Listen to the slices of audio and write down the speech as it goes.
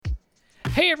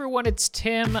Hey everyone, it's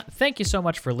Tim. Thank you so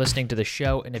much for listening to the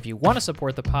show, and if you want to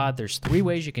support the pod, there's 3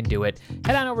 ways you can do it.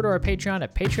 Head on over to our Patreon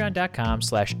at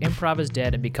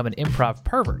patreon.com/improvisdead and become an improv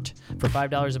pervert. For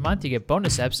 $5 a month, you get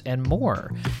bonus eps and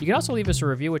more. You can also leave us a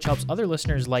review, which helps other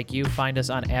listeners like you find us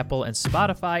on Apple and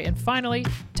Spotify. And finally,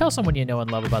 tell someone you know and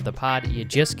love about the pod. You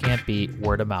just can't beat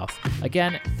word of mouth.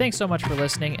 Again, thanks so much for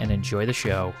listening, and enjoy the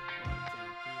show.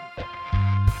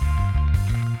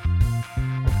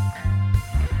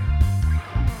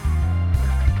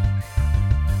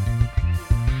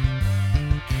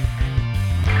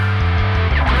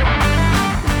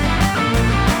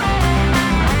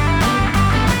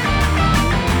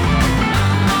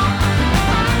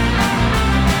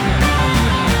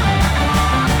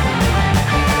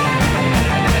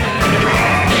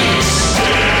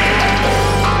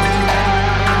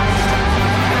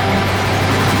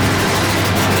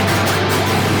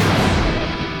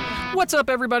 What's up,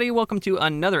 everybody? Welcome to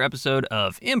another episode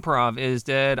of Improv is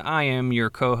Dead. I am your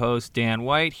co-host, Dan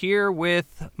White, here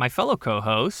with my fellow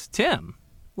co-host, Tim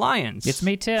Lyons. It's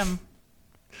me, Tim.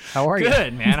 How are you?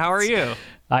 Good, man. How are you?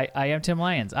 I am Tim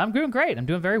Lyons. I'm doing great. I'm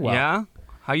doing very well. Yeah?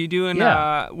 How you doing?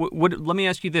 Yeah. Let me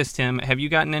ask you this, Tim. Have you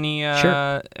gotten any...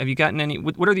 Sure. Have you gotten any...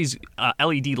 What are these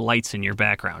LED lights in your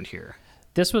background here?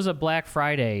 This was a Black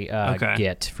Friday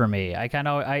get for me.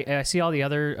 I see all the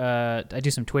other, I do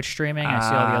some Twitch streaming. I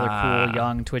see all the other cool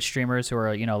young Twitch streamers who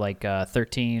are,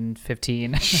 13,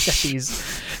 15.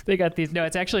 they got these, no,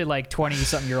 it's actually like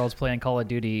 20-something-year-olds playing Call of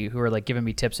Duty who are like giving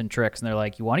me tips and tricks. And they're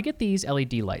like, you want to get these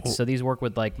LED lights. So these work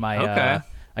with like my,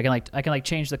 I can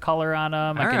change the color on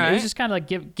them. It was just kind of like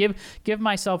give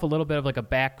myself a little bit of like a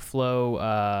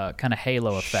backflow kind of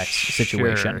halo effect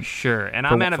situation. Sure. And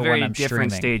I'm at a very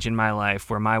different stage in my life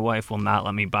where my wife will not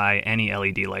let me buy any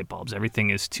LED light bulbs. Everything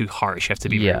is too harsh. You have to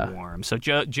be very warm. So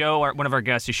Joe, one of our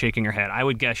guests, is shaking her head. I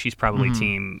would guess she's probably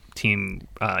team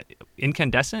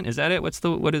incandescent. Is that it?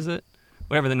 What is it?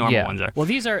 Whatever the normal ones are. Well,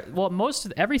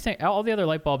 all the other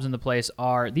light bulbs in the place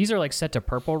are like set to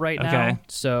purple right now.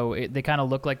 So they kind of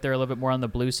look like they're a little bit more on the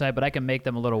blue side, but I can make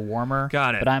them a little warmer.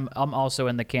 Got it. But I'm also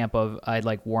in the camp of I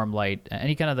like warm light,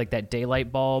 any kind of like that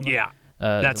daylight bulb. Yeah,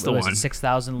 that's the one.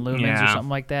 6,000 lumens or something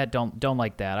like that. Don't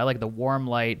like that. I like the warm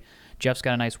light. Jeff's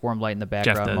got a nice warm light in the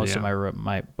background. Jeff does,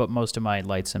 most of my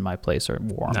lights in my place are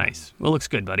warm. Nice. Well, looks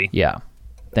good, buddy. Yeah.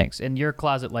 Thanks. And your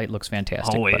closet light looks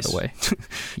fantastic, Always. By the way.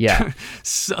 Yeah.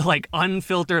 So, like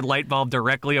unfiltered light bulb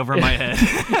directly over my head.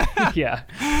 Yeah.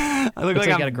 I look like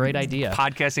I I'm got a great idea.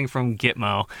 Podcasting from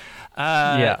Gitmo.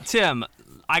 Tim,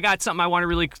 I got something I want to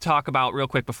really talk about real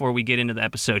quick before we get into the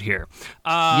episode here.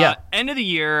 End of the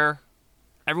year,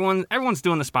 everyone's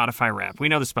doing the Spotify Wrap. We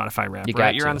know the Spotify Wrap,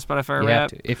 right? You're on the Spotify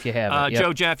Wrap? Have to, if you have it.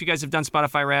 Joe, Jeff, you guys have done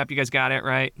Spotify Wrap. You guys got it,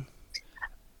 right?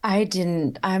 I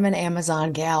didn't. I'm an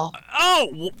Amazon gal.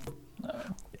 Oh,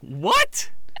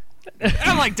 what?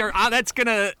 I'm like, that's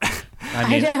gonna.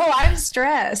 I know. I'm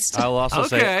stressed. I'll also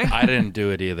say I didn't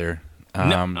do it either.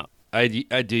 No. I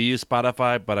do use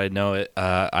Spotify, but I know it.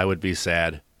 I would be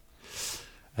sad.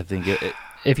 I think it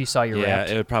if you saw your rap.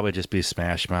 It would probably just be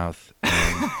Smash Mouth.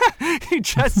 You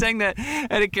just sang that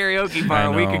at a karaoke bar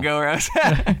a week ago, right?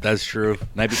 That's true.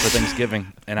 Night before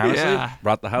Thanksgiving, and honestly,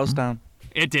 brought the house down.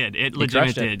 It did. It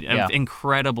legitimately did. Yeah.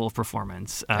 Incredible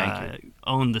performance. Thank you.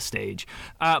 Owned the stage.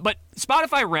 But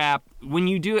Spotify Wrap, when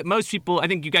you do it, most people, I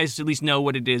think you guys at least know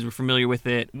what it is. We're familiar with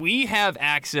it. We have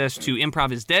access to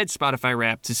Improv is Dead Spotify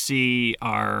Wrap to see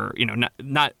our,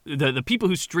 not the people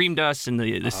who streamed us and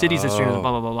the cities that streamed us,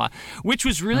 blah, blah, blah, blah, which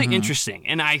was really interesting.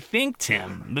 And I think,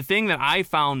 Tim, the thing that I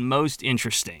found most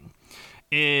interesting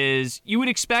is you would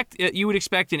expect an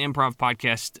improv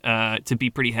podcast to be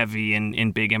pretty heavy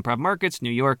in big improv markets, New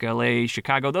York, LA,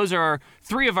 Chicago. Those are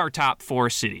 3 of our top 4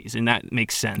 cities, and that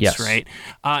makes sense, right?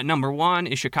 Number 1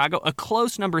 is Chicago. A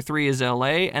close number 3 is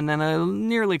LA, and then a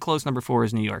nearly close number 4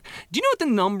 is New York. Do you know what the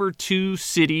number 2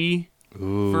 city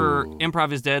for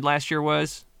Improv is Dead last year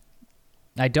was?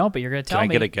 I don't, but you're going to tell me.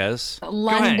 Can I get a guess?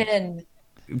 London.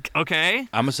 Okay.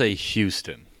 I'm going to say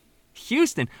Houston.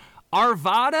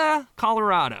 Arvada,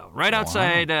 Colorado, right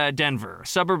outside Denver, a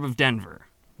suburb of Denver.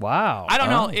 Wow. I don't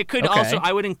know. It could also,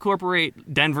 I would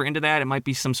incorporate Denver into that. It might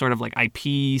be some sort of like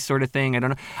IP sort of thing. I don't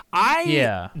know.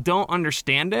 I don't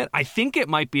understand it. I think it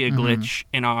might be a glitch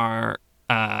in our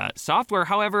software.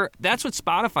 However, that's what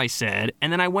Spotify said.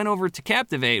 And then I went over to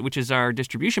Captivate, which is our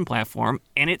distribution platform,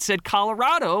 and it said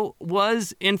Colorado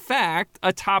was, in fact,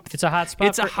 a top... It's a hot spot.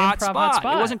 It's a hot spot.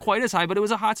 It wasn't quite as high, but it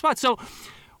was a hot spot. So...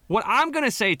 What I'm going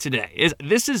to say today is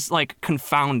this is like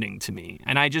confounding to me.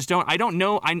 And I don't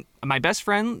know. My best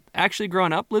friend actually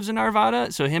growing up lives in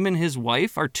Arvada. So him and his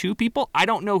wife are 2 people. I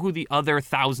don't know who the other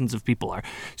thousands of people are.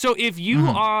 So if you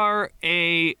are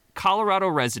a Colorado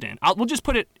resident, we'll just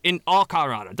put it in all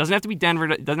Colorado. It doesn't have to be Denver.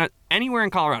 It doesn't have, anywhere in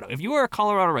Colorado. If you are a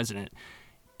Colorado resident,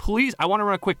 please, I want to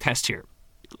run a quick test here.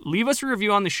 Leave us a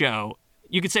review on the show.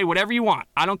 You can say whatever you want.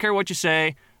 I don't care what you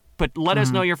say. But let us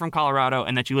know you're from Colorado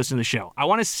and that you listen to the show. I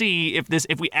want to see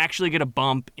if we actually get a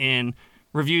bump in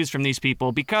reviews from these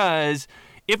people, because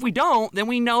if we don't, then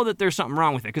we know that there's something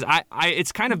wrong with it. Because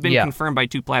it's kind of been confirmed by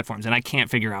 2 platforms, and I can't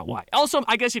figure out why. Also,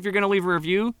 I guess if you're going to leave a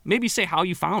review, maybe say how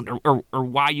you found or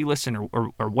why you listen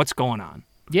or what's going on.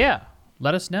 Yeah,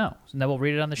 let us know, and then we'll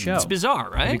read it on the show. It's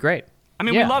bizarre, right? It'd be great. I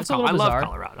mean, yeah, I love Colorado. I love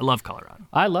Colorado.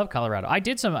 I love Colorado. I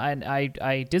did some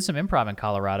improv in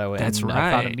Colorado, and That's right.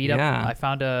 I found a meetup. Yeah. I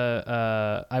found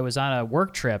I was on a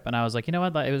work trip, and I was like, you know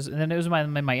what? It was my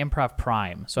improv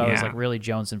prime, so I was like really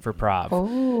jonesing for prov.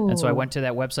 Ooh. And so I went to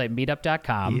that website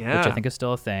meetup.com, which I think is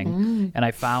still a thing, and I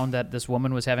found that this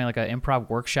woman was having like an improv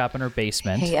workshop in her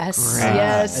basement. Yes, Great.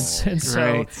 yes. And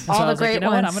so All I the was like, great you know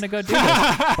what? ones. I'm going to go do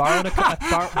this.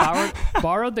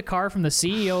 Borrowed the car from the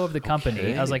CEO of the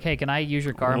company. I was like, hey, can I use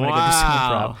your car? I'm going to go do some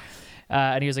improv.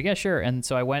 And he was like, yeah, sure. And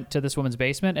so I went to this woman's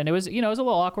basement, and it was, it was a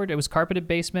little awkward. It was carpeted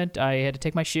basement. I had to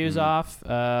take my shoes off.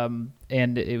 And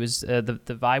it was, the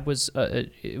vibe was,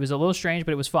 it was a little strange,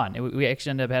 but it was fun. We actually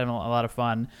ended up having a lot of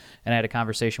fun, and I had a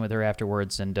conversation with her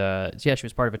afterwards. And yeah, she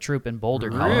was part of a troupe in Boulder,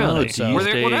 Colorado. Really? So, Were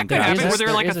there like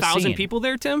is a 1,000 scene. people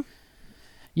there, Tim?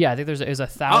 Yeah, I think there's a big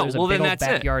old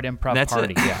backyard improv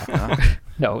party. Yeah.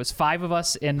 No, it was 5 of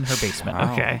us in her basement.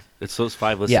 Wow. Okay. It's those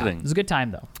 5 Yeah, listening. it was a good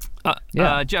time though.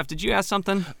 Jeff, did you ask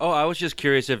something? Oh, I was just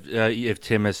curious if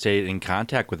Tim has stayed in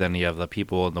contact with any of the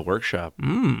people in the workshop.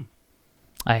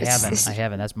 I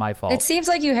haven't. That's my fault. It seems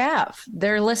like you have.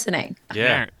 They're listening.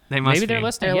 Yeah. They must Maybe be. they're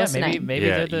listening. They're Yeah, listening. maybe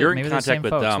Yeah, you're in maybe they're the same contact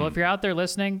with folks. them. Well, if you're out there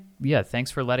listening, yeah, thanks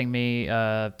for letting me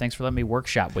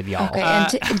workshop with y'all. Okay,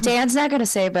 and Dan's not going to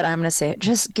say it, but I'm going to say it.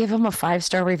 Just give him a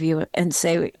 5-star review and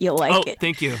say you like it.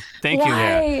 Thank you. Why?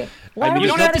 Yeah. Why I mean, do we You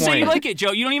don't no have to say gotta you point. like it,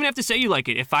 Joe. You don't even have to say you like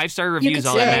it. If 5-star You review could is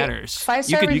all that say matters.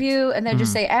 5-star review, and then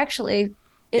just say, actually,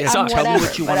 I'm Tell whatever, me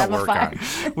what you but want I'm to a work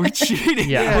 5. on. We're cheating.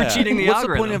 Yeah. We're cheating the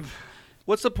algorithm.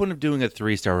 What's the point of doing a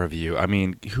 3-star review? I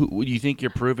mean, you think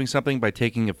you're proving something by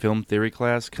taking a film theory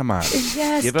class? Come on.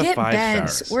 Yes, Give a Get 5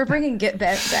 Ben's. stars. We're bringing Get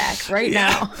Ben's back right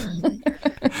now.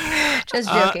 Just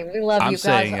joking. We love I'm you guys.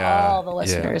 saying, All the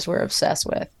listeners we're obsessed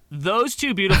with. Those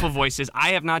 2 beautiful voices. I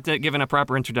have not given a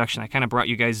proper introduction. I kind of brought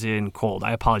you guys in cold.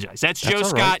 I apologize. That's Joe all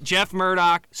Scott, right. Jeff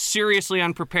Murdoch. Seriously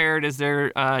unprepared is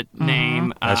their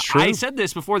name. That's true. I said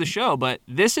this before the show, but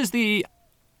this is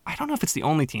I don't know if it's the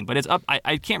only team, but it's up.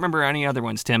 I can't remember any other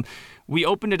ones, Tim. We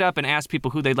opened it up and asked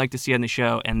people who they'd like to see on the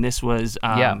show, and this was,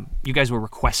 you guys were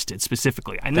requested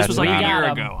specifically. And this was like a year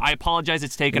ago. I apologize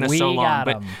it's taken us so long,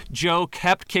 but Joe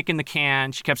kept kicking the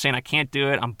can. She kept saying, I can't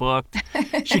do it. I'm booked.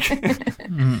 But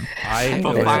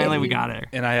finally we got her.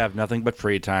 And I have nothing but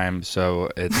free time,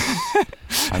 so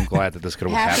I'm glad that this could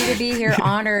have Happy happened. to be here,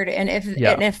 honored. And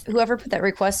if whoever put that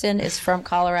request in is from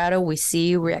Colorado, we see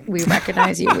you, we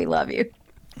recognize you, we love you.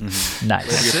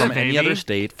 Nice. If you're from any baby. other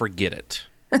state, forget it.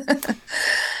 Any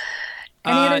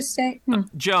other state?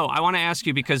 Joe, I want to ask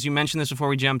you, because you mentioned this before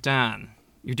we jumped on.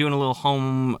 You're doing a little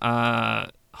home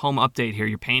update here.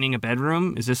 You're painting a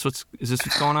bedroom. Is this what's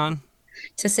going on?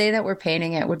 To say that we're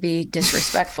painting it would be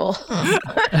disrespectful.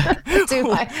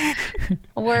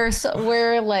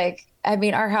 We're like, I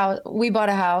mean, our house. We bought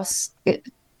a house.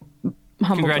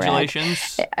 Humble brag.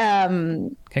 Congratulations.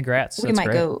 Congrats. We That's might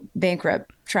great. go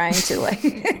bankrupt trying to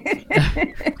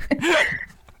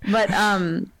but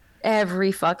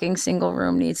every fucking single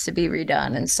room needs to be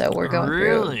redone, and so we're going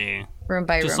through room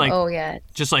by room. Like, oh yeah,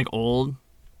 just like old,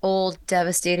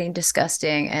 devastating,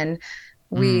 disgusting, and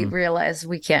we realize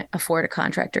we can't afford a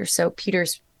contractor, so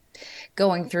Peter's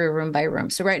going through room by room.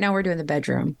 So right now we're doing the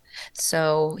bedroom,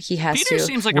 so he has Peter to.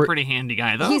 seems like a pretty handy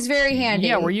guy, though. He's very handy.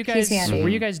 Yeah, were you guys handy.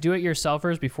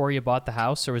 do-it-yourselfers before you bought the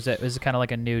house, or was it kind of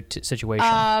like a new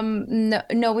situation?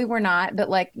 No, we were not. But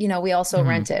we also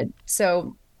rented.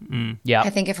 So Yeah. I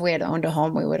think if we had owned a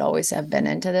home, we would always have been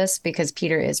into this because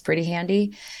Peter is pretty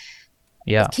handy.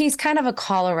 Yeah. He's kind of a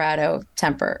Colorado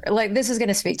temper. Like, this is going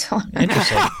to speak to him.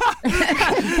 Interesting.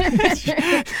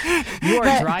 You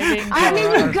are driving. I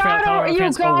mean, you Colorado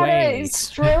fans away. gotta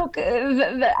stroke.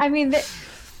 I mean, they're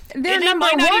And number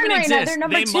might not one even right now. exist. They're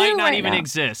number They two might not right even now.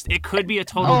 exist. It could be a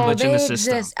total Oh, glitch in they the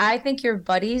system. exist. I think your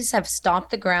buddies have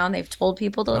stomped the ground. They've told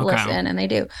people to listen, and they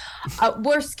do.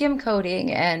 We're skim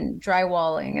coating and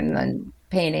drywalling and then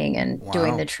painting and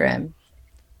doing the trim.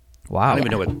 Wow. I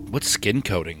don't even know what's skin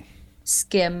coating.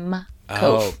 Skim Oh,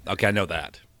 coat. okay, I know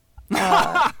that.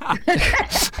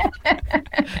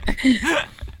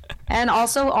 And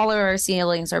also, all of our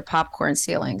ceilings are popcorn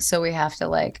ceilings, so we have to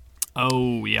like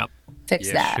Oh, yep. fix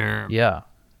Yeah, that. Sure. Yeah.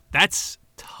 That's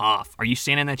tough. Are you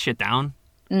sanding that shit down?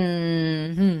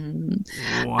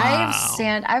 Mm-hmm. Wow.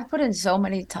 I've put in so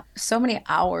many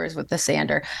hours with the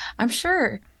sander. I'm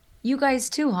sure you guys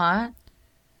too, huh?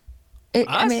 I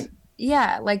Us? mean,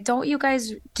 yeah. Like, don't you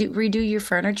guys redo your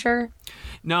furniture?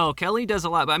 No, Kelly does a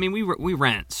lot, but I mean, we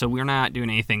rent, so we're not doing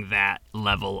anything that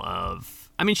level of.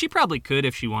 I mean, she probably could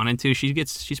if she wanted to.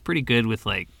 She's pretty good with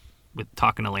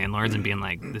talking to landlords and being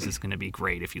like, this is going to be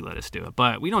great if you let us do it.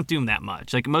 But we don't do them that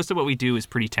much. Like, most of what we do is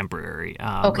pretty temporary.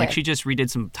 Okay. Like, she just redid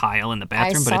some tile in the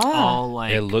bathroom, but it's all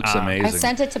like... It looks amazing. I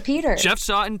sent it to Peter. Jeff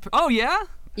saw it oh, yeah?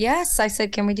 Yes, I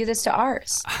said, can we do this to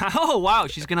ours? Oh, wow.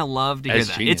 She's going to love to hear That's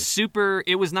that. genius. It's super...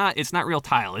 It's not real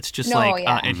tile. It's just No,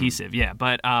 yeah. adhesive. Yeah,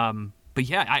 but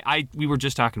yeah, we were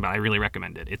just talking about it. I really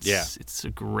recommend it. It's a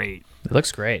great... It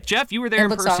looks great. Jeff, you were there It in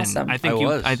looks person. awesome. I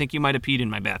was. think you might have peed in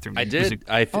my bathroom. I It was did.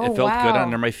 It felt wow. good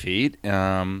under my feet.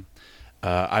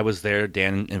 I was there.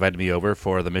 Dan invited me over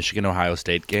for the Michigan-Ohio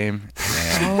State game.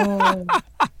 And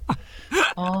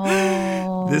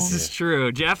Oh. This is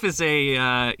true. Jeff is a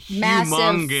Massive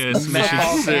humongous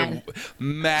football Michigan. fan.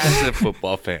 massive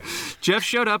football fan. Jeff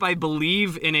showed up, I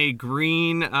believe, in a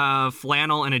green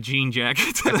flannel and a jean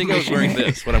jacket. I think I was wearing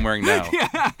this, what I'm wearing now.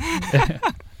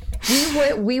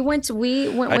 We went to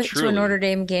a truly- Notre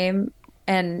Dame game,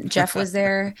 and Jeff was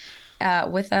there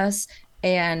with us,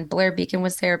 and Blair Beacon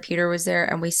was there, Peter was there,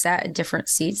 and we sat in different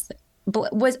seats.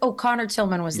 Connor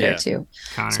Tillman was there Yeah. too.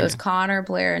 Connor, So it's Connor,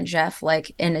 Blair, and Jeff,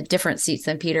 like in a different seats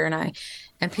than Peter and I.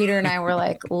 And Peter and I were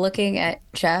like looking at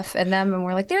Jeff and them, and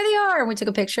we're like, there they are. And we took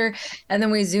a picture, and then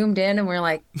we zoomed in, and we're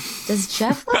like, does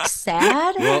Jeff look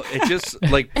sad? Well, it just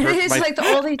like And it's like the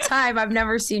only time I've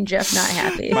never seen Jeff not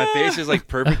happy. my face is like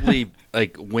perfectly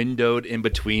like windowed in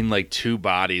between like two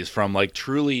bodies from like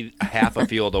truly half a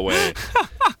field away.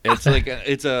 It's like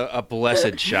it's a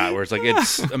blessed shot where it's like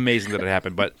it's amazing that it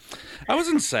happened, but I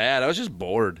wasn't sad. I was just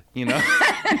bored, you know.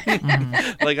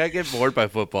 Like I get bored by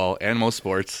football and most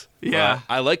sports. Yeah.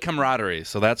 I like camaraderie,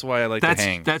 so that's why I like to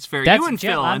hang. That's fair. That's you and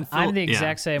Jeff, Phil. I'm Phil- the yeah.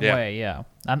 exact same Yeah. way. Yeah,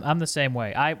 I'm the same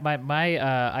way. I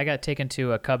got taken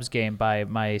to a Cubs game by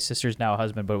my sister's now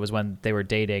husband, but it was when they were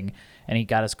dating, and he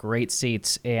got us great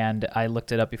seats. And I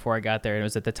looked it up before I got there, and it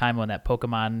was at the time when that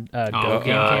Pokemon Go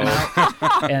game came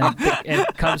out, and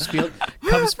Cubs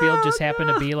Field just happened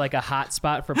to be like a hot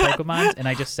spot for Pokemon, and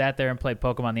I just sat there and played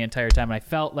Pokemon the entire time, and I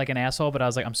felt like an asshole, but I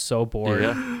was like, I'm so bored.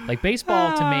 Yeah. Like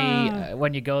baseball to me,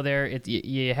 when you go there, you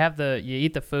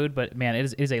eat the food, but man,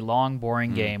 it is a long,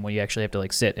 boring game when you actually have to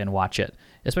like sit and watch it,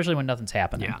 especially when nothing's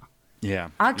happening. Yeah. Yeah.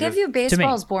 I'll give you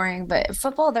baseball's boring, but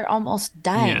football, they're almost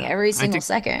dying Yeah, every I single think-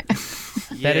 second.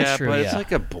 That is true, but it's yeah.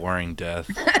 like a boring death.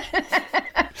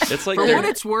 It's like For they're, what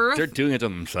it's worth, they're doing it to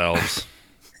themselves.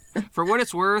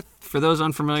 for those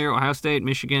unfamiliar, Ohio State,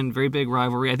 Michigan, very big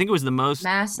rivalry. I think it was the most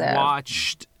Massive.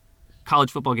 watched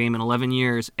college football game in 11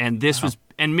 years, and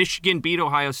and Michigan beat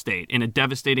Ohio State in a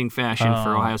devastating fashion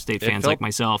for Ohio State fans like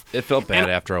myself. It felt bad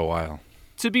And- after a while.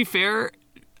 To be fair,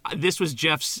 this was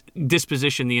Jeff's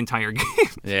disposition the entire game.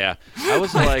 Yeah. I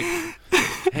was like,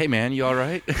 hey, man, you all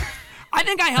right? I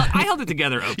think I held it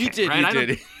together okay. You did, right? you I don't-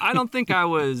 did. I don't think I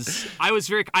was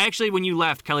very. I actually, when you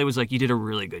left, Kelly was like, "You did a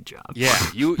really good job." Yeah,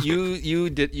 you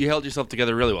held yourself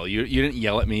together really well. You didn't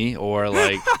yell at me or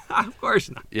like, Of course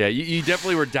not. yeah, you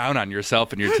definitely were down on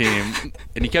yourself and your team,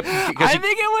 and you kept. I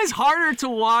think it was harder to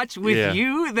watch with Yeah.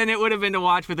 you than it would have been to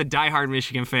watch with a diehard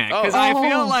Michigan fan. Because Oh. I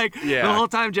feel like Yeah. the whole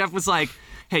time Jeff was like,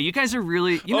 "Hey, you guys are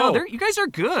really, you guys are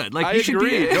good. Like I you should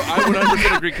agree. be." No, I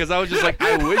 100% agree because I was just like,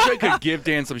 I wish I could give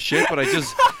Dan some shit, but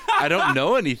I don't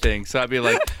know anything. So I'd be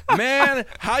like, man,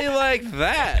 how you like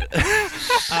that?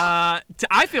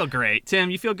 I feel great. Tim,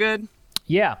 you feel good?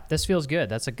 Yeah, this feels good.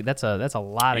 That's a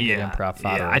lot of good improv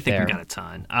fodder. Yeah, right I think there. we got a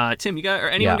ton. Tim,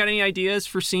 anyone got any ideas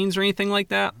for scenes or anything like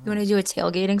that? You want to do a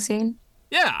tailgating scene?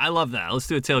 Yeah, I love that. Let's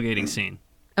do a tailgating scene.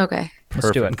 Okay.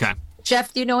 Let's do it. Okay.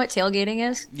 Jeff, do you know what tailgating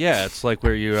is? Yeah, it's like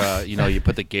where you you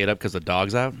put the gate up because the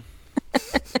dog's out.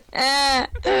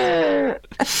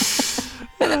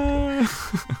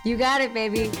 You got it,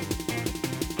 baby.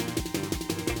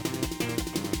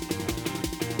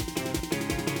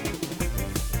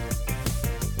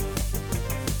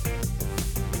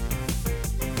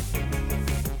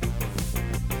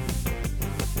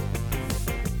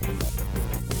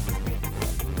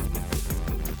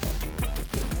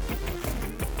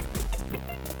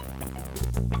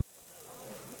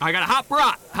 I got a hot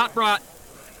brat.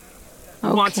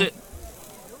 Who wants Okay. it?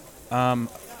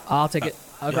 I'll take it.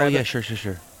 I'll grab it.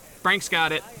 Sure. Frank's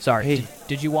got it. Sorry. Hey.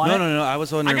 Did you want it? No. I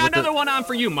was I wondering. got what another one on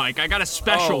for you, Mike. I got a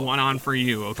special one on for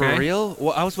you, okay? For real?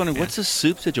 Well, I was wondering, what's the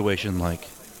soup situation like?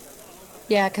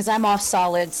 Yeah, because I'm off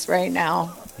solids right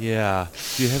now. Yeah.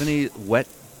 Do you have any wet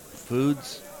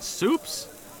foods? Soups?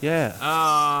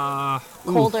 Yeah.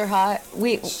 Cold or hot?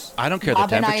 I don't care the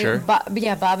temperature.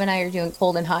 Bob and I are doing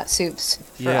cold and hot soups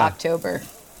for October.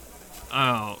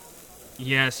 Oh.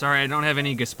 Yeah, sorry, I don't have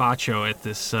any gazpacho at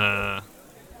this,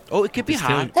 Oh, it could be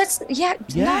hot. That's,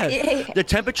 The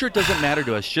temperature doesn't matter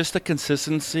to us, just the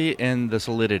consistency and the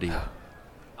solidity.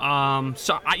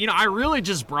 So I really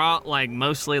just brought like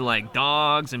mostly like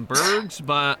dogs and birds,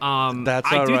 but That's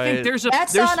I do all right. think there's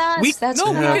That's on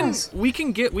us. We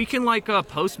can like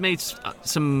Postmates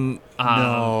some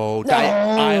No, No.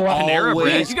 I Panera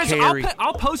bread. always You guys, carry.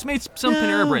 I'll Postmates some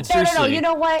Panera bread. Seriously. No, you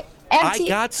know what? I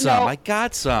got some.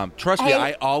 No. Trust me, Hey.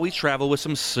 I always travel with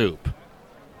some soup.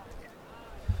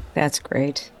 That's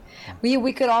great.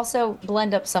 We could also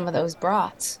blend up some of those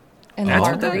broths in the That's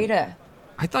what margarita.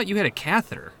 I thought you had a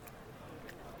catheter.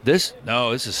 This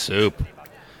is soup.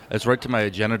 It's right to my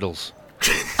genitals.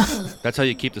 That's how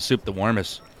you keep the soup the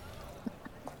warmest.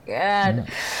 God.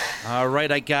 All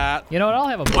right, I got. You know what? I'll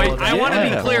have a bowl Wait, of that. I want to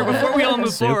Yeah. be clear before we all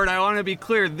move Soup. forward. I want to be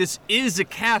clear. This is a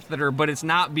catheter, but it's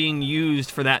not being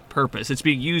used for that purpose. It's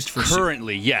being used for soup.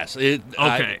 Currently, yes.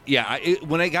 Okay.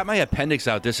 When I got my appendix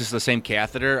out, this is the same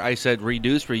catheter. I said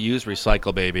reduce, reuse,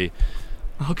 recycle, baby.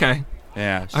 Okay.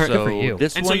 Yeah. All right, so good for you.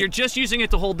 this And one so you're just using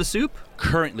it to hold the soup?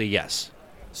 currently, yes.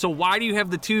 So why do you have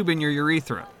the tube in your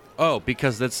urethra? Oh,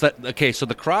 because that's that. Okay, so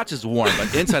the crotch is warm,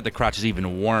 but inside the crotch is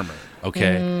even warmer.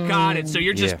 Okay. Got it. So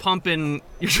you're just Yeah. pumping.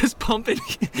 You're just pumping.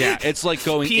 Yeah, it's like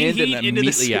going Peen in heat and into the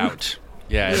immediately soup. out.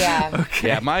 Yeah. Yeah.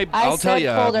 Yeah. I'll tell said you.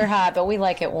 cold or hot, but we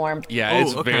like it warm. Yeah, Oh,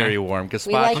 it's okay. very warm.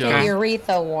 We like Gazpacho. it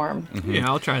urethra warm. Yeah,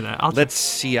 I'll try that. Let's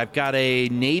see. I've got a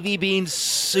navy bean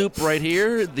soup right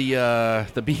here.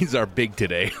 The beans are big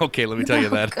today. Okay, let me tell you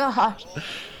that. Gosh.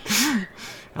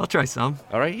 I'll try some.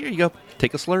 All right, here you go.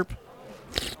 Take a slurp.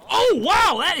 Oh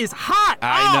wow, that is hot!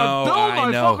 I know, Oh, I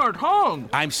my know. fucking tongue.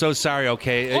 I'm so sorry.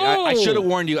 Okay, Oh. I should have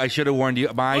warned you.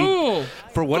 Oh.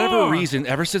 For whatever Oh. reason,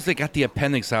 ever since they got the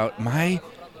appendix out, my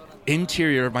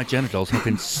interior of my genitals have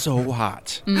been so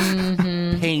hot,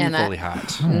 painfully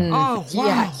hot. Oh wow.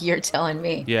 Yeah, you're telling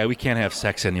me. Yeah, we can't have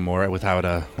sex anymore without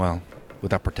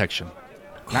without protection.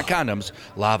 Not condoms,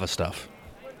 lava stuff.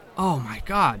 Oh my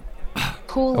god.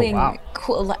 Cooling, wow.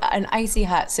 an icy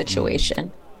hot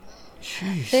situation.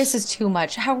 This is too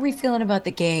much. How are we feeling about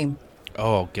the game?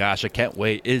 Oh gosh, I can't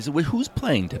wait. Who's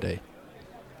playing today?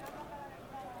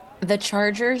 The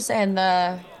Chargers and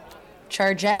the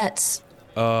Chargettes.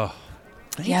 Yeah,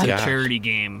 God. Charity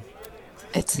game.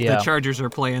 it's Yeah. The Chargers are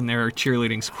playing their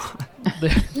cheerleading squad.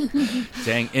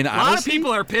 Dang, and A lot of honestly,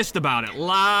 people are pissed about it. A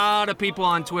lot of people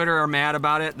on Twitter are mad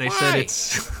about it. They said Why?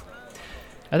 it's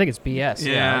I think it's BS.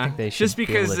 Yeah, I think they should just be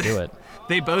because able to do it.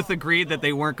 they both agreed that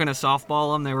they weren't going to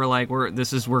softball them. They were like,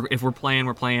 if we're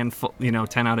playing,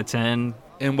 10 out of 10.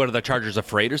 and what are the Chargers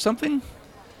afraid or something?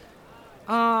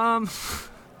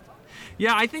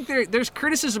 Yeah, I think there's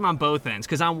criticism on both ends,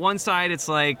 because on one side it's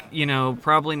like,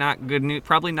 probably not good news,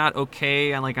 probably not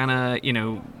okay on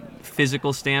a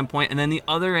physical standpoint, and then the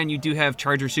other end you do have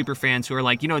Charger super fans who are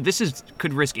like, this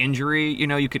could risk injury.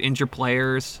 You could injure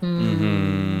players.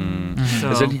 Mm-hmm.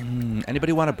 So, Is it?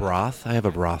 Anybody want a broth? I have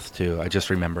a broth too. I just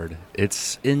remembered.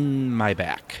 It's in my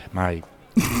back. My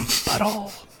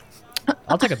butthole.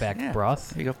 I'll take a back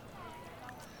broth. There you go.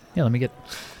 Yeah, let me get.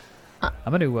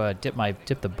 I'm gonna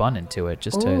dip the bun into it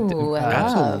just to. Ooh,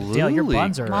 Absolutely. Dale, your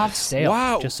buns are Mops. stale.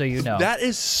 Wow. Just so you know. That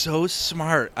is so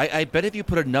smart. I bet if you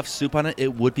put enough soup on it,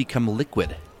 it would become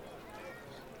liquid.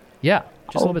 Yeah,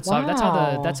 just a little bit soft.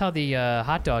 wow. That's how the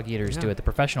hot dog eaters do it. The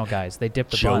professional guys, they dip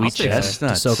the Joey buns to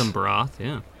Chestnuts. soak some broth,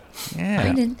 yeah. Yeah.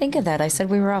 I didn't think of that. I said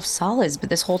we were off solids, but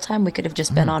this whole time we could have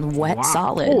just been on wet Wow.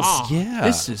 solids. Oh, Yeah.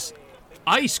 This is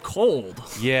ice cold.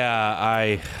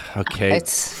 Yeah, okay.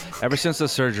 It's Ever since the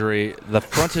surgery, the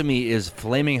front of me is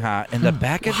flaming hot, and the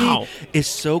back of Wow. me is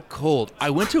so cold. I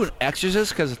went to an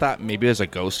exorcist because I thought maybe there's a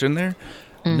ghost in there.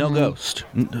 No ghost,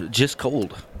 just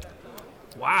cold.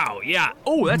 Wow, yeah.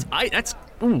 Oh, that's.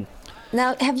 Ooh.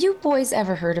 now. Have you boys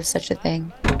ever heard of such a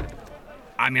thing?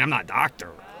 I mean, I'm not a doctor.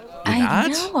 I not?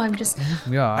 know. I'm just.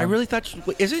 Yeah, I really thought.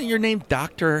 Isn't your name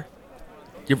Doctor?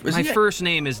 My first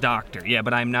name is Doctor, yeah,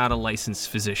 but I'm not a licensed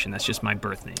physician. That's just my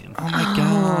birth name. Oh my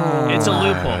god! It's a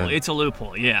loophole. It's a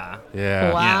loophole, yeah.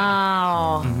 Yeah.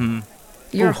 Wow.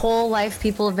 Your whole life,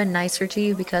 people have been nicer to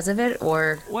you because of it,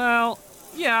 or Well,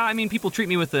 yeah, I mean, people treat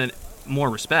me with more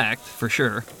respect, for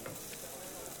sure.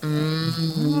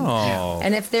 Oh.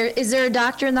 And if there is there a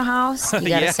doctor in the house, you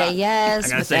gotta say yes. I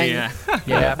gotta but say, then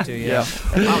You have to, yeah.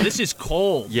 Oh, this is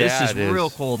cold. Yeah, this is it is. real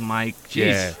cold, Mike. Jeez.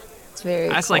 Yeah. It's very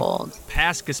That's cold. like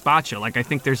past gazpacho. Like I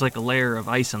think there's like a layer of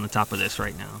ice on the top of this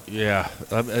right now. Yeah.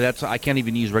 I can't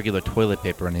even use regular toilet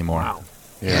paper anymore. Wow.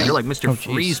 Yeah. You're like Mr. Oh,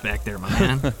 jeez. Freeze back there, my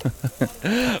man.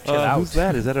 Who's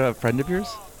that? Is that a friend of yours?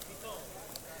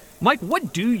 Mike,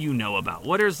 what do you know about?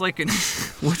 What is like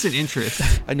what's an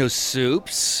interest? I know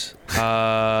soups.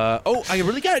 I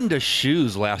really got into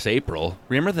shoes last April.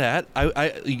 Remember that?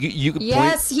 You could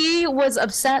Yes, he was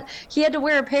upset. He had to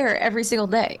wear a pair every single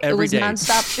day. Every it was day.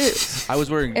 nonstop shoes. I was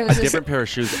wearing It a was just- different pair of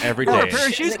shoes every Or day. a pair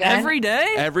of shoes Okay. every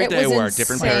day? Every It day I was wore a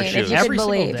different pair of insane, if shoes. you Every could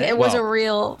single believe. day? It was Well, a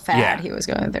real fad yeah. he was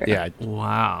going through. Yeah.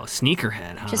 Wow,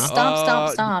 sneakerhead, huh? Just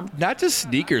stomp. Not just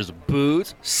sneakers,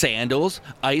 boots, sandals,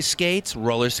 ice skates,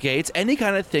 roller skates, any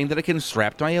kind of thing that I can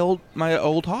strap to my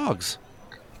old hogs.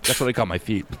 That's what I call my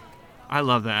feet. I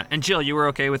love that. And Jill, you were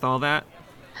okay with all that?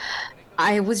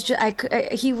 I was just,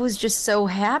 he was just so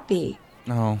happy.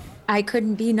 Oh. I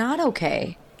couldn't be not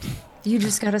okay. You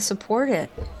just got to support it.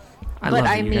 I But love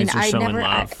that I you mean, guys are I so never- in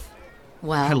love.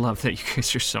 Well, I love that you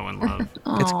guys are so in love.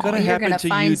 It's gonna you're happen gonna to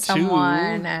find you, too.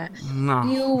 someone. No.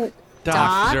 You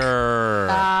Doctor.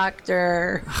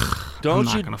 doctor. Don't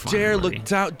not you gonna find dare anybody. look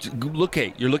down. Look,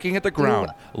 hey, you're looking at the ground.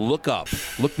 Look up.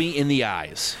 Look me in the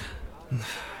eyes.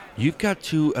 You've got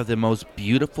two of the most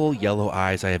beautiful yellow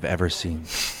eyes I have ever seen.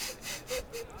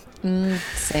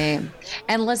 Same.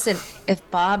 And listen, if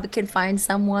Bob can find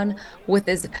someone with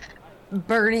his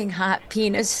burning hot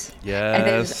penis and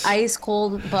his Yes. ice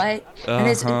cold butt and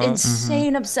his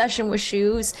insane obsession with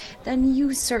shoes, then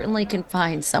you certainly can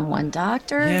find someone,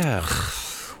 doctor. Yeah.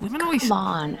 Women always. Come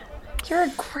on. You're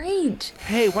great.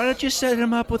 Hey, why don't you set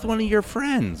him up with one of your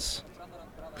friends?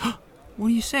 What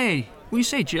do you say? What do you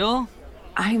say, Jill?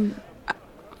 I'm Oh,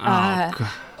 God.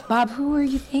 Bob, who are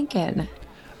you thinking?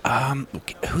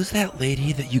 Okay, who's that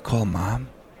lady that you call mom?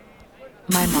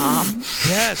 My mom?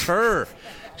 Yes, her.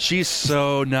 She's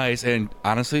so nice, and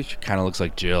honestly, she kind of looks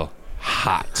like Jill.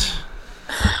 Hot.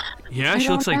 Yeah, I she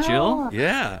looks don't like Jill. know.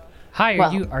 Yeah. Hi,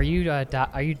 Well- are you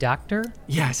doctor?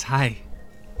 Yes, hi.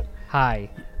 Hi,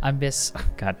 I'm Miss.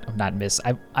 God, I'm not Miss.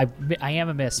 I am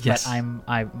a Miss, Yes.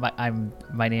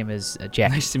 but my name is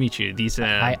Jackie. Nice to meet you. These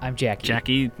Hi, I'm Jackie.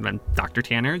 Jackie, I'm Dr.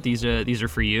 Tanner. These are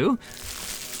for you.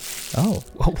 Oh,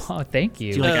 wow, thank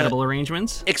you. Do you like edible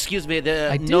arrangements? Excuse me,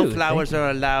 I no do, flowers thank you. are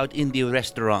allowed in the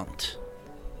restaurant.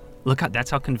 Look, that's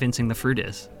how convincing the fruit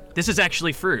is. This is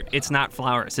actually fruit. It's not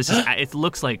flowers. This is. It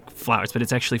looks like flowers, but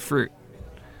it's actually fruit.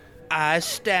 I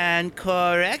stand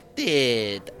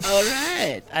corrected. All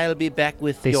right, I'll be back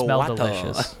with They your smell water.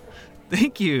 delicious.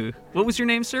 Thank you. What was your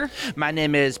name, sir? My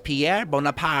name is Pierre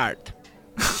Bonaparte.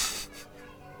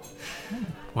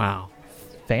 Wow.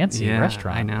 Fancy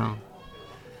restaurant. I know.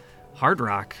 Hard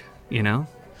Rock, you know?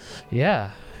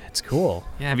 Yeah, it's cool.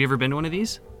 Yeah, have you ever been to one of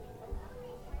these?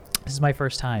 This is my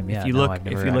first time. Yeah, if you no, look, I've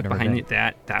never, if you I've look never behind been. you,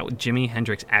 that Jimi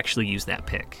Hendrix actually used that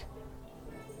pick.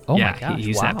 Oh yeah, my gosh! he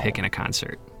used wow. that pick in a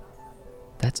concert.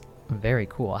 That's very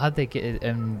cool. How'd they get it,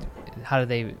 and how do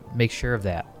they make sure of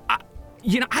that?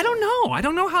 You know, I don't know. I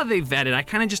don't know how they vetted. I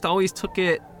kind of just always took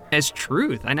it as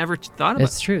truth. I never thought about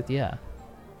It's truth, yeah.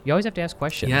 You always have to ask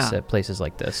questions Yeah. at places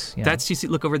like this. You know? That's you see,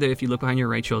 look over there. If you look behind your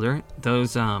right shoulder,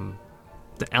 those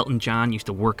the Elton John used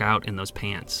to work out in those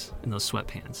pants, in those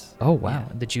sweatpants. Oh wow,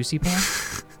 the juicy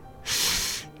pants.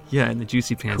 Yeah, in the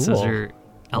juicy pants. Those Cool. are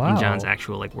Elton Wow. John's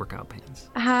actual like workout pants.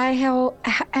 Hi, how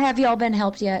have y'all been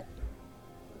helped yet?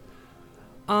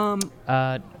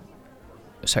 Sorry,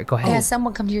 go ahead. Has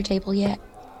someone come to your table yet?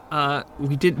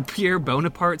 We did. Pierre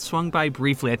Bonaparte swung by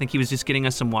briefly. I think he was just getting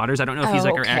us some waters. I don't know if he's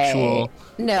like our actual.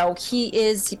 No, he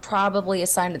is probably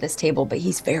assigned to this table, but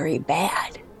he's very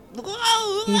bad.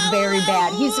 He's very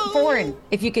bad. He's foreign,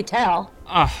 if you could tell.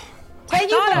 Can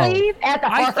you believe at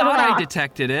the I Hard thought I Rock?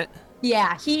 detected it.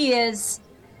 Yeah, he is.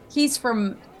 He's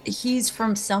from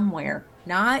somewhere.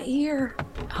 Not here.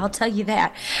 I'll tell you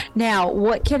that. Now,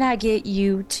 what can I get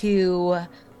you to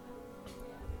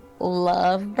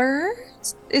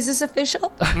Lovebirds? Is this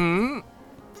official?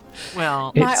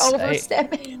 Well, Am I It's a-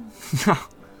 overstepping?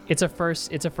 It's a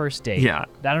first date. Yeah.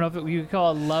 I don't know if you could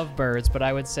call it lovebirds, but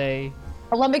I would say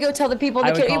Let me go tell the people.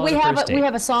 I would call We it a have first we date.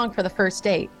 have a song for the first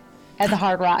date at the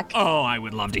Hard Rock. oh, I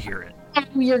would love to hear it.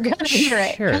 You're gonna hear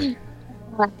it. sure.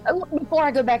 Before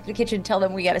I go back to the kitchen, tell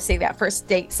them we got to sing that first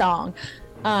date song.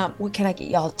 What can I get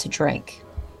y'all to drink?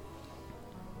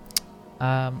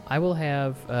 I will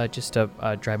have just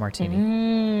a dry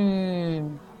martini.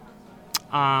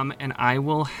 And I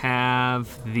will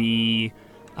have the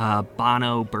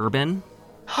Bono bourbon.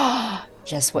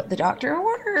 Just what the doctor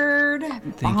ordered.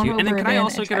 Thank you. And then can I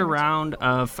also get a round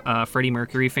of Freddie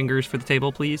Mercury fingers for the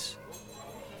table, please?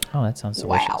 Oh, that sounds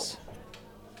delicious. Wow.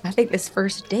 I think this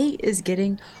first date is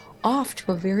getting off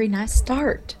to a very nice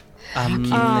start. I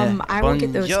will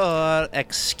get those. Bonjour.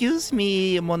 Excuse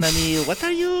me, mon ami. What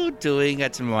are you doing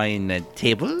at my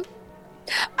table?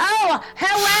 Oh,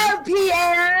 hello,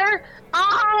 Pierre.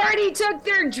 I already took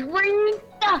their drink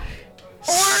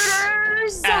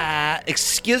orders.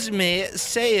 Excuse me.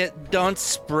 Say it. Don't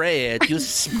spray it. You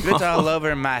spit all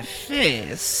over my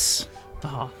face.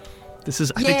 Oh, I think this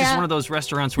is one of those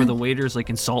restaurants where the waiters like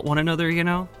insult one another, you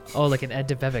know? Oh, like an Ed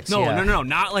DeBevick's. No,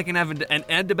 not like an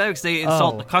Ed DeBevick's. They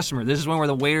insult the customer. This is one where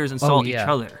the waiters insult each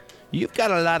other. You've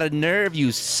got a lot of nerve,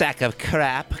 you sack of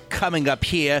crap. Coming up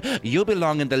here, you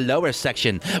belong in the lower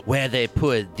section where they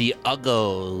put the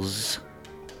uggos.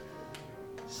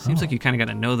 Seems like you kind of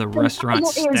got to know the restaurant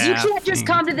staff. You can't just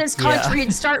come to this country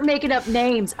and start making up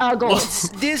names. Uggles.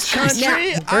 This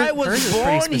country, I was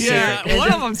born here. Yeah,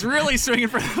 one of them's really swinging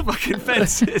for the fucking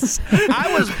fences.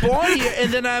 I was born here,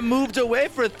 and then I moved away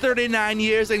for 39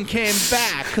 years and came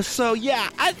back. So, yeah,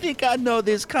 I think I know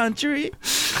this country.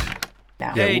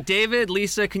 Hey, David,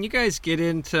 Lisa, can you guys get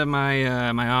into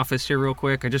my my office here real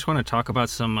quick? I just want to talk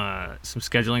about some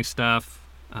scheduling stuff.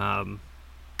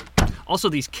 Also,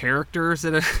 these characters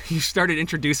that you started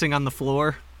introducing on the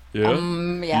floor. Yeah?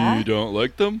 Yeah. You don't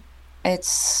like them? I'm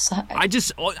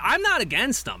not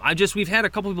against them. We've had a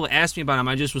couple people ask me about them.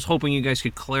 I just was hoping you guys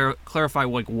could clarify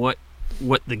like what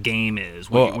the game is.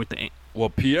 Well,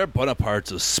 Pierre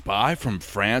Bonaparte's a spy from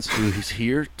France who's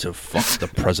here to fuck the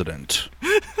president.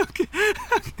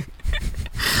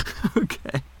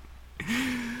 Okay.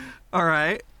 All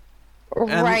right.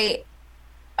 Right.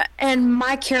 And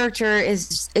my character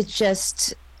is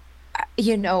just,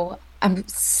 I'm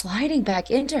sliding back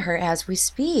into her as we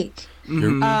speak.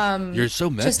 You're so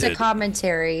method. Just a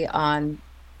commentary on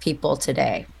people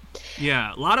today.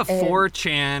 Yeah, a lot of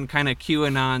 4chan kind of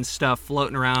QAnon stuff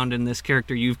floating around in this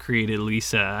character you've created,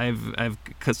 Lisa.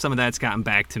 Cause some of that's gotten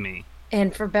back to me.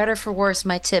 And for better for worse,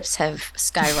 my tips have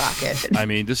skyrocketed. I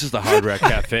mean, this is the Hard Rock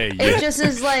Cafe. It just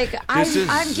is like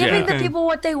I'm giving the people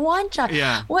what they want, John.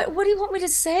 Yeah. What do you want me to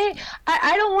say?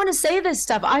 I don't want to say this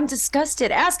stuff. I'm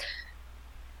disgusted.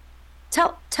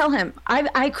 Tell him.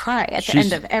 I cry at the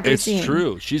end of every scene. It's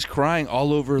true. She's crying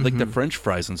all over like the French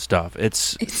fries and stuff.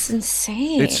 It's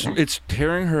insane. It's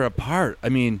tearing her apart. I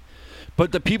mean,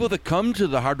 but the people that come to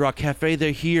the Hard Rock Cafe,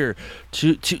 they're here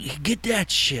to get that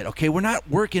shit. Okay, we're not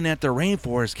working at the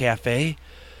Rainforest Cafe.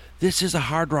 This is a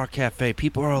Hard Rock Cafe.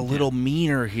 People are a little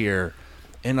meaner here,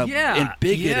 and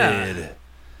bigoted. Yeah.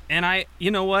 And you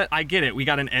know what? I get it. We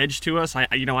got an edge to us. I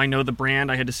know the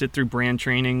brand. I had to sit through brand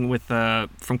training with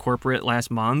from corporate last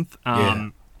month.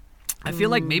 I feel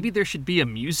like maybe there should be a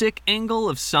music angle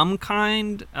of some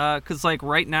kind. Because like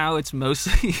right now, it's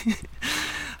mostly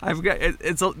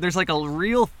there's like a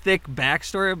real thick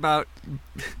backstory about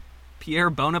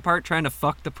Pierre Bonaparte trying to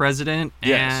fuck the president.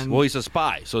 Yes. Well, he's a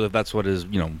spy, so that's what his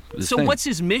his thing. What's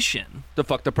his mission? To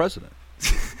fuck the president.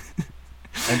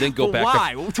 And then go back.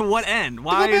 Why? To what end?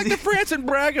 Why? Go back to France and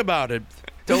brag about it.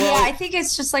 I think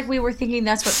it's just like we were thinking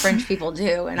that's what French people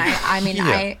do. And I mean,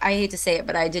 I hate to say it,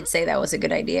 but I did say that was a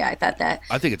good idea. I thought that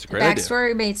I think it's a great idea.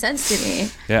 Backstory made sense to me.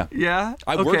 Yeah. Yeah?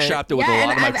 I workshopped it with a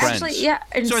lot of my friends.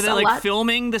 So are they like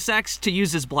filming the sex to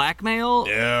use as blackmail?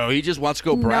 No, he just wants to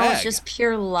go brag. No, it's just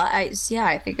pure lies. Yeah,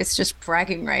 I think it's just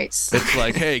bragging rights. It's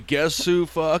like, hey, guess who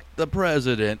fucked the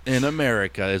president in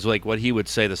America is like what he would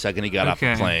say the second he got off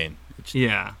the plane.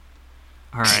 Yeah.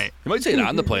 All right. He might say it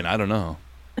on the plane. I don't know.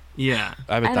 Yeah.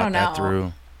 I haven't thought that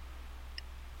through.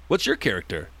 What's your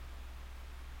character?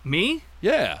 Me?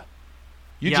 Yeah.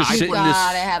 You gotta have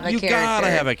a character. You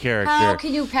gotta have a character. How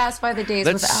can you pass by the days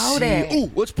without it? Ooh,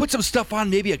 let's put some stuff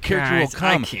on. Maybe a character will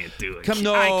come. I can't do it.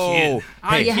 No.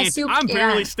 I can't. I'm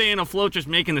barely staying afloat just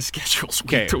making the schedules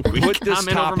week to week. Put this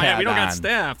top hat on. We don't got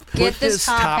staff. Get this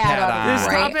top hat on. This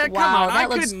top hat, come on. I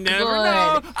could never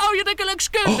know. Oh, you think it looks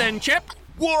good then, Chip?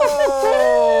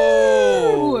 Whoa!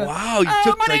 Wow,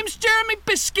 my name's Jeremy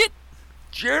Biscuit.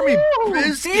 Jeremy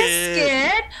Biscuit?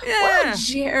 Yeah. What,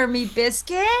 Jeremy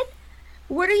Biscuit?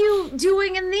 What are you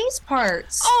doing in these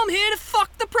parts? Oh, I'm here to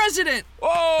fuck the president.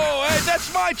 Oh, hey,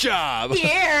 that's my job.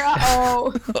 Yeah,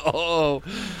 Oh,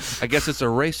 I guess it's a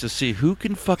race to see who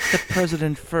can fuck the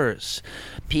president first.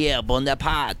 Pierre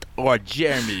Bonaparte or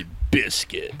Jeremy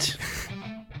Biscuit.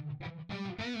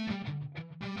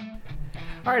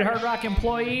 All right, Hard Rock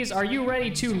employees, are you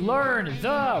ready to learn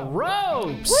the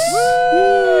ropes?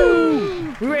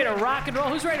 Woo! We ready to rock and roll?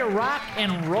 Who's ready to rock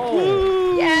and roll?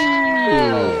 Woo!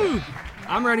 Yeah!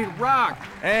 I'm ready to rock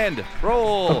and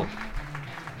roll.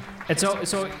 And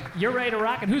so you're ready to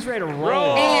rock, and who's ready to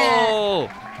roll? Roll.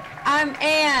 I'm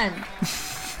Ann.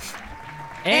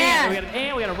 And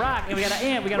we got to rock, and we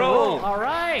got to roll. All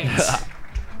right.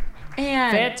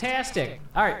 Ann. Fantastic.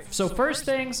 All right, so first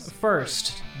things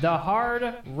first, the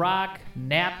Hard Rock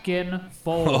napkin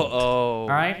fold. All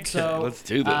right, so let's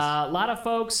do this. A lot of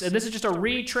folks, and this is just a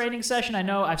retraining session. I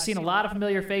know I've seen a lot of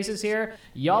familiar faces here.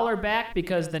 Y'all are back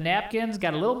because the napkins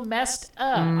got a little messed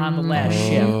up on the last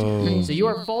shift. So you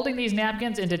are folding these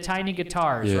napkins into tiny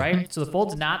guitars, right? So the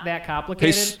fold's not that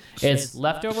complicated. It's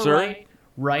left over sir?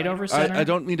 right over center. I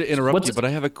don't mean to interrupt you, but I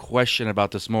have a question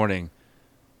about this morning.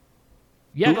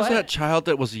 Yeah, Who go was ahead. that child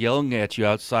that was yelling at you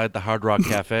outside the Hard Rock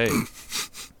Cafe?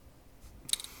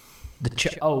 The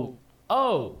child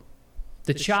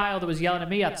that was yelling at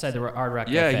me outside the Hard Rock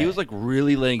Yeah, Cafe. he was like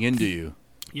really laying into you.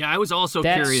 Yeah, I was also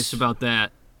curious about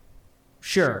that.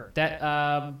 Sure,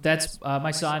 that's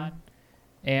my son,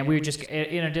 and we were just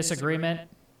in a disagreement,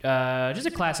 just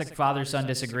a classic father-son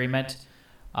disagreement.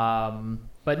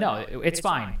 But no, it's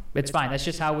fine. It's fine.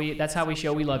 That's how we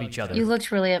show we love each other. You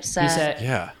looked really upset. He said,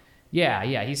 Yeah.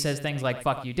 Yeah. He says things like,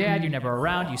 fuck you, Dad, you're never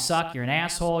around, you suck, you're an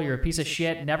asshole, you're a piece of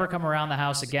shit, never come around the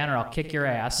house again or I'll kick your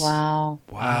ass. Wow.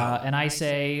 And I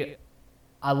say,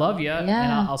 I love you, and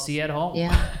I'll see you at home.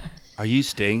 Yeah. Are you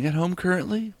staying at home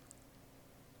currently?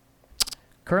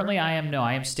 Currently, I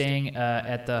am staying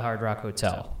at the Hard Rock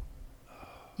Hotel.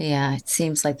 Yeah, it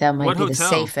seems like that might What be the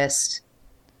hotel? safest.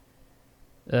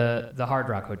 The Hard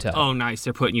Rock Hotel. Oh, nice.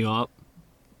 They're putting you up.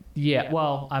 Yeah,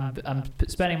 well, I'm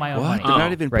spending my own What? money. They're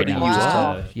not even right putting now. you Just,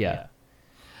 up? yeah.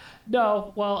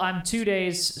 No, well, I'm 2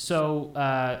 days, so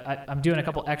I'm doing a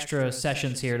couple extra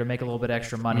sessions here to make a little bit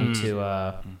extra money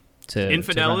to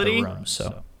Infidelity? to rent the room.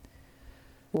 So.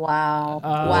 Wow.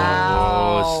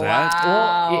 Oh, is that?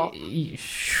 Wow.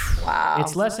 Wow.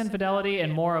 It's less infidelity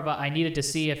and more of a I needed to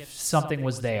see if something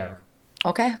was there.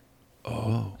 Okay.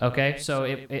 Okay, so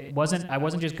it wasn't. I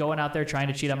wasn't just going out there trying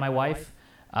to cheat on my wife.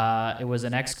 It was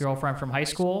an ex-girlfriend from high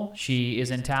school. She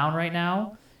is in town right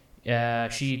now.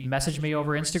 She messaged me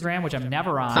over Instagram, which I'm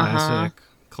never on.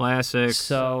 Classic.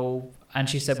 So, and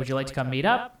she said, "Would you like to come meet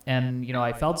up?" And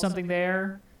I felt something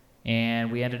there,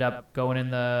 and we ended up going in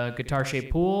the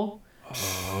guitar-shaped pool.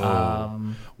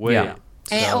 Wait. Yeah.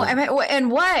 And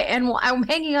what? And I'm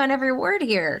hanging on every word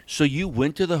here. So you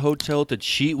went to the hotel to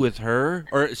cheat with her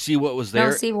or see what was there?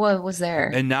 No, see what was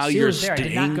there. And now She you're was there. I staying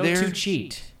did not go there? to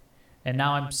cheat. And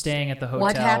now I'm staying at the hotel.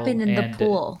 What happened in the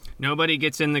pool? Nobody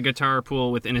gets in the guitar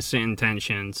pool with innocent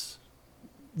intentions.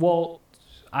 Well,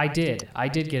 I did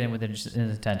get in with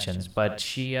intentions, but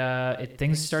she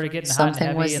things started getting hot and Something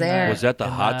heavy. was in there. Was that the in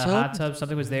hot tub? Hot tub,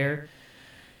 something was there.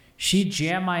 She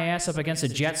jammed my ass up against a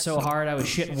jet so hard I was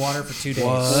shitting water for 2 days.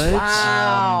 What?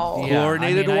 Wow.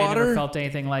 Chlorinated I water? never felt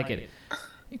anything like it.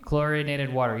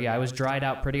 Chlorinated water. Yeah, I was dried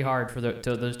out pretty hard for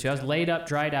those 2. I was laid up,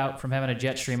 dried out from having a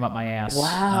jet stream up my ass.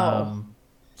 Wow.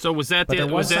 So was that But there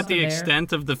was the something there.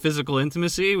 extent of the physical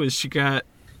intimacy? Was she got?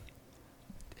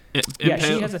 Yeah,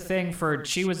 she has a thing for.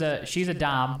 She's a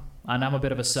dom, and I'm a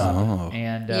bit of a sub. Oh.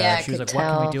 And Yeah, I she was could like, "What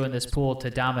can we tell. do in this pool to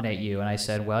dominate you?" And I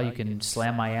said, "Well, you can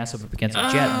slam my ass up against a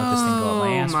jet and let this thing go up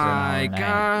my ass for an hour my and a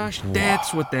half." gosh,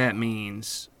 that's what that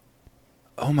means.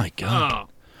 Oh my god. Oh,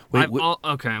 Wait,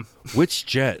 okay. which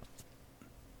jet?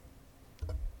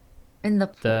 In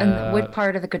the what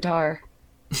part of the guitar?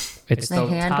 It's The the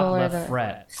handle top or left the-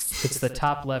 fret. It's the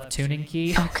top left tuning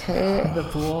key. Okay. of the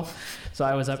pool. So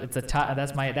I was up. It's the top.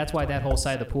 That's why that whole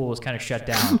side of the pool was kind of shut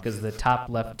down because the top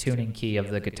left tuning key of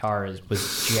the guitar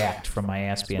was jacked from my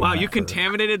ass being. Wow, hot you for-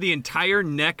 contaminated the entire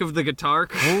neck of the guitar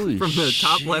Holy from the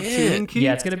top left shit. tuning key?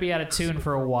 Yeah, it's gonna be out of tune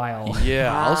for a while.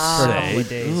 Yeah, I'll For a couple say. of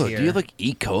days Ugh, here. do you have like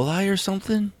E. coli or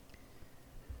something?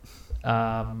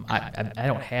 I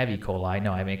don't have E. coli.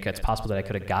 No, I mean it's possible that I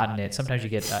could have gotten it. Sometimes you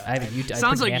get. I have a UTI.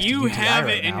 Sounds like you have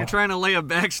right it and now. you're trying to lay a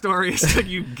backstory as to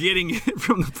you getting it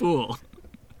from the pool.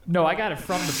 No, I got it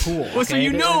from the pool. Well, so okay?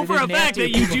 you know for There's a fact nasty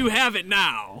that you people- do have it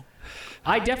now.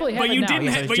 I definitely have But it you now. didn't.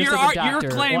 Yes, I was But just your at the doctor.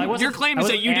 claim Well, I wasn't- your claim I is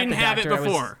that wasn't you at didn't the have it doctor, I was-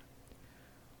 before.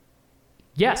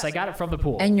 Yes, I got it from the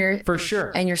pool. And you're for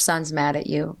sure. And your son's mad at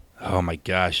you. Oh my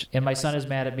gosh. And my son is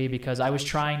mad at me because I was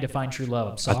trying to find true love.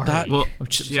 I'm sorry. thought- Well, I'm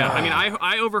just yeah. sorry. I mean,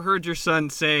 I overheard your son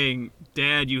saying,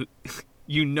 "Dad, you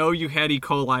know you had E.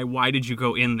 coli. Why did you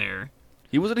go in there?"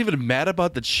 He wasn't even mad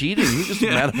about the cheating. He was just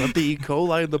mad about the E.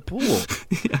 coli in the pool.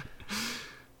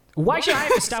 Why should I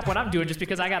have to stop what I'm doing just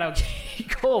because I got E.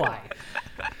 coli?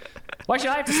 Why should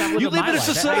I have to stop living You live my in a life?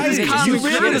 society. common You live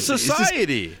in a courtesy. It's just-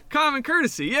 society. Common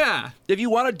courtesy, yeah. If you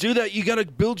want to do that, you got to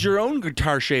build your own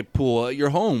guitar-shaped pool at your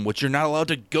home, which you're not allowed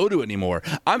to go to anymore.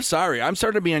 I'm sorry. I'm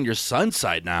starting to be on your son's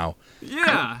side now.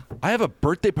 Yeah. I have a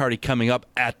birthday party coming up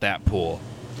at that pool.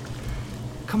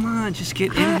 Come on, just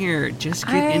get in here. Just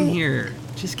get in here.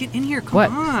 Just get in here. Come What?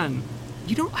 on.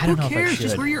 You don't. I don't know Who if I cares? Just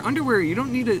should. wear your underwear. You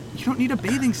don't need a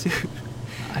bathing suit.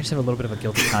 I just have a little bit of a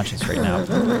guilty conscience right now. I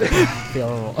feel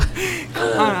a little.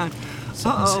 Come on.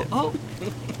 Oh,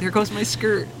 there goes my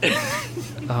skirt.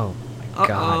 Oh my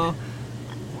God.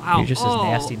 Wow. You're just as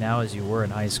nasty now as you were in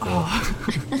high school.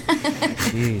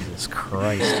 Jesus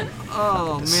Christ.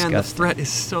 Oh man, the Disgusting. fret is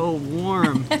so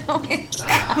warm. Come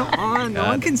on, no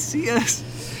one can see us.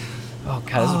 Oh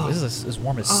God, this is as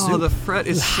warm as Oh, soup. the fret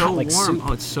is This so hot like warm. soup.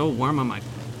 Oh, it's so warm on my.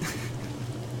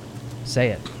 Say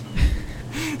it.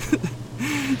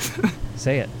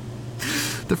 Say it.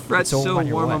 The fret's so so warm on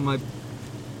your warm what? on my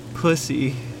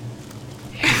pussy.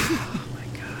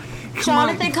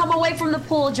 Jonathan, come away from the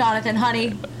pool, Jonathan,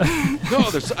 honey. No,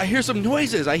 I hear some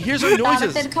noises.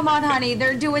 Jonathan, come on, honey.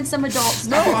 They're doing some adult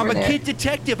stuff. No, I'm over a there. kid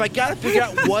detective. I gotta figure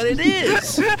out what it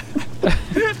is.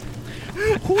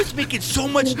 Who's making so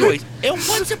much noise? And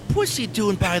what's a pussy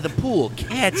doing by the pool?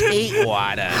 Cats ate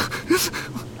water.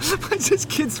 What's this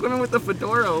kid swimming with a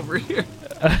fedora over here?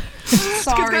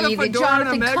 Sorry, fedora and a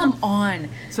Jonathan, mag- come on.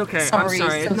 It's okay. Sorry, I'm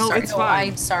sorry. so No, sorry. it's No, fine.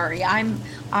 I'm sorry.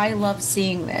 I love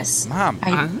seeing this. Mom,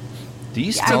 do you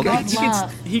I smell love that?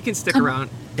 love. He can stick around.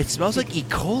 It smells like E.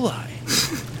 coli.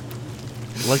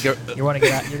 Like a,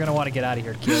 You're gonna want to get out of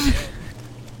here, kid.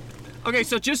 Okay,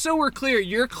 so just so we're clear,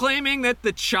 you're claiming that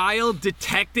the child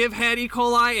detective had E.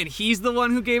 coli and he's the one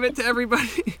who gave it to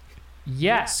everybody?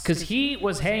 Yes, because he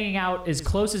was hanging out as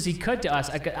close as he could to us.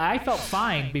 I felt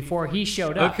fine before he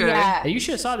showed up. Okay. Yeah. You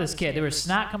should have saw this kid. There was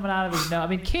snot coming out of his nose. I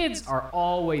mean, kids are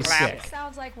always sick.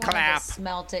 Sounds like one Clap, of the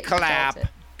smelt it. clap, felt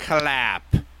it.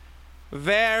 clap.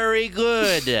 Very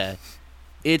good.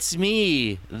 It's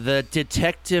me, the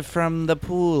detective from the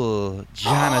pool,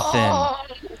 Jonathan.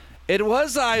 It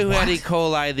was I who had E.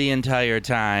 coli the entire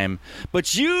time.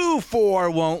 But you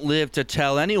four won't live to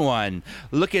tell anyone.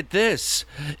 Look at this.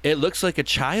 It looks like a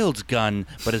child's gun,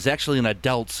 but it's actually an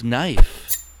adult's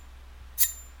knife.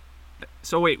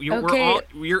 So wait, Okay.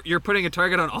 you're putting a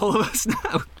target on all of us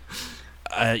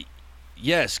now?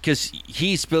 Yes, because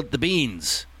he spilled the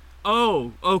beans.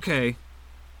 Oh, okay.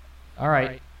 All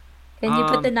right. Can you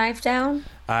put the knife down?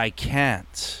 I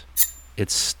can't.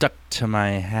 It's stuck to my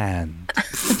hand.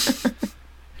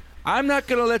 I'm not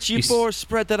going to let you four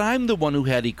spread that I'm the one who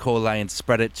had E. coli and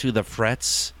spread it to the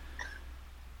frets.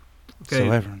 Okay.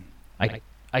 So everyone...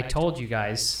 I told you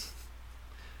guys.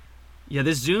 Yeah,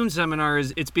 this Zoom seminar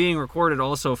it's being recorded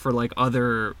also for like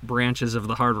other branches of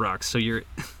the Hard Rocks. So you're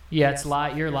Yeah, it's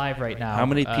live. You're live right now. How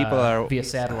many people are... via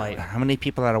satellite? How many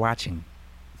people are watching?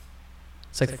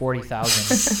 It's like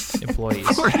 40,000 employees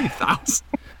 40,000.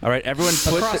 All right, everyone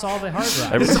put... across all the Hard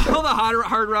Rocks. All the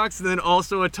Hard Rocks, and then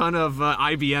also a ton of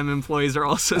IBM employees are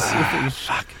also sleeping.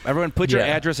 Fuck. Everyone put your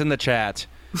Yeah. address in the chat.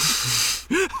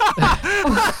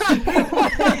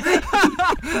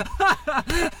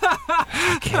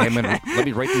 Okay, let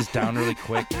me write this down really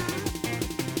quick.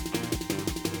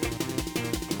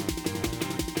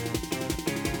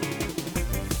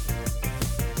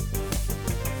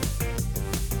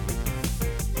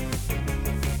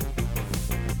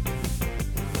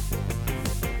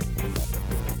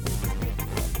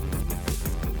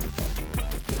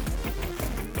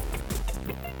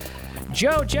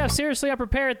 Joe, Jeff, seriously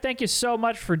unprepared. Thank you so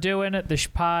much for doing the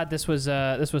pod. This was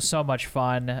so much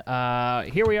fun.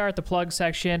 Here we are at the plug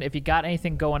section. If you got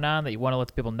anything going on that you want to let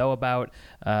the people know about,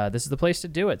 this is the place to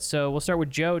do it. So we'll start with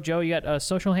Joe. Joe, you got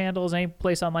social handles, any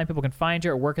place online people can find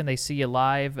you, or where can they see you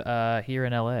live here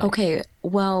in LA? Okay,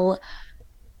 well,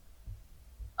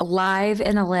 live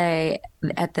in LA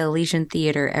at the Elysian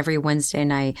Theater every Wednesday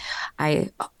night, I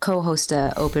co-host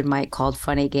a open mic called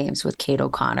Funny Games with Kate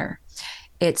O'Connor.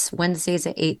 It's Wednesdays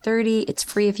at 8:30. It's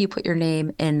free if you put your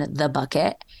name in the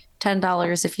bucket.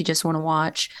 $10 if you just want to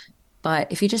watch.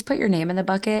 But if you just put your name in the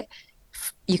bucket,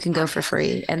 you can go for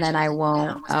free. And then I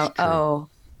won't. Oh,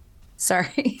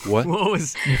 sorry. What? What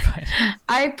was?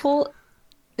 I pull.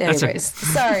 Anyways,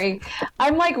 sorry.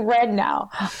 I'm like red now.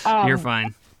 You're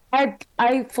fine.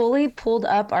 I fully pulled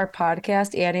up our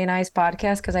podcast, Annie and I's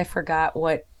podcast, because I forgot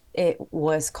what it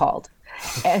was called.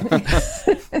 And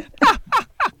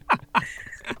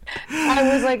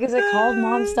I was like, is it called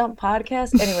Mom Stump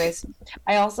Podcast? Anyways,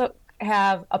 I also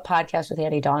have a podcast with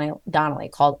Annie Donnelly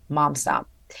called Mom Stump.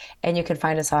 And you can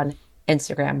find us on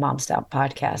Instagram, Mom Stump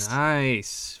Podcast.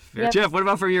 Nice. Yep. Jeff, what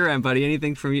about for your end, buddy?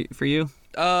 Anything for you?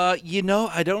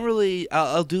 I don't really.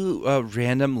 I'll do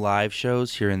random live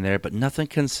shows here and there, but nothing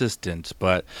consistent.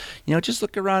 But just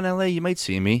look around LA, you might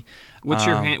see me. What's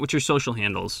your social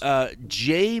handles?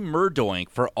 Jay Murdoink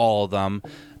for all of them.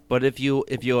 But if you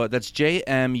that's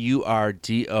JMURDOINK,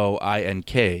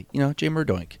 Jay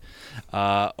Murdoink.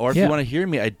 Or if you want to hear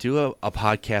me, I do a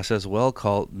podcast as well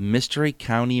called Mystery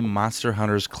County Monster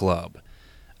Hunters Club,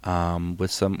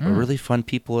 with some really fun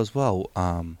people as well.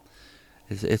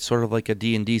 It's sort of like a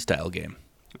D&D style game.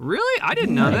 Really? I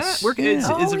didn't know that.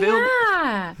 It's available.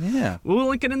 Yeah. We'll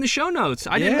link it in the show notes.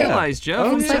 I didn't realize,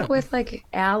 Jeff. It's like with like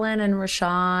Alan and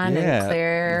Rashawn and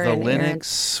Claire the and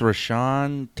Linux,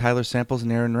 Rashawn, Tyler Samples,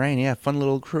 and Aaron Rain. Yeah, fun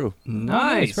little crew.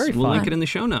 Nice. Very We'll fun. link it in the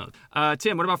show notes.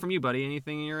 Tim, what about from you, buddy?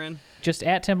 Anything you're in? Just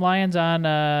at Tim Lyons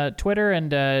on Twitter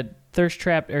and Thirst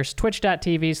Trap or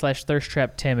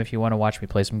twitch.tv/ThirstTrapTim if you want to watch me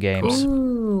play some games.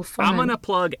 Ooh, fun. I'm gonna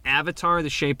plug Avatar: The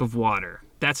Shape of Water.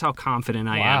 That's how confident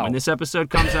I am. When this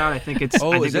episode comes out, I think it's. I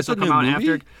think is this that will the come new out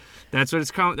movie? after. That's what it's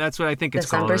called. That's what I think it's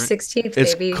December called. 16th,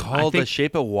 It's baby. called The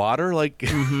Shape of Water? Like,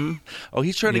 oh,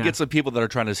 he's trying to get some people that are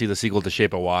trying to see the sequel to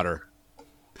Shape of Water.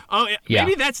 Oh, Yeah.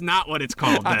 maybe that's not what it's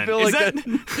called then. I feel like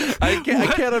that. I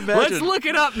can't imagine. Let's look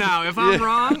it up now. If I'm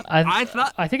wrong, I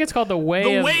think it's called The Way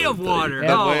The of Way of Water.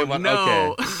 Yeah. Oh, Way of Water,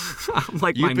 no. okay. I'm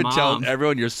like You've my been mom. telling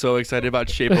everyone you're so excited about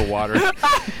Shape of Water.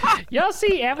 Y'all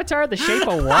see Avatar: The Shape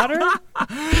of Water?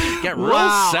 Get real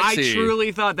Wow, sexy. I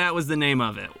truly thought that was the name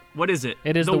of it. What is it?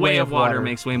 It is The The Way Way of of Water Water.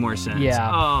 makes way more sense. Yeah.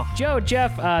 Oh. Joe,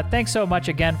 Jeff, thanks so much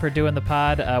again for doing the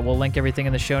pod. We'll link everything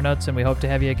in the show notes, and we hope to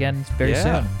have you again very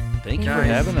soon. Thank you for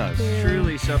having us.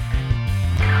 Truly so.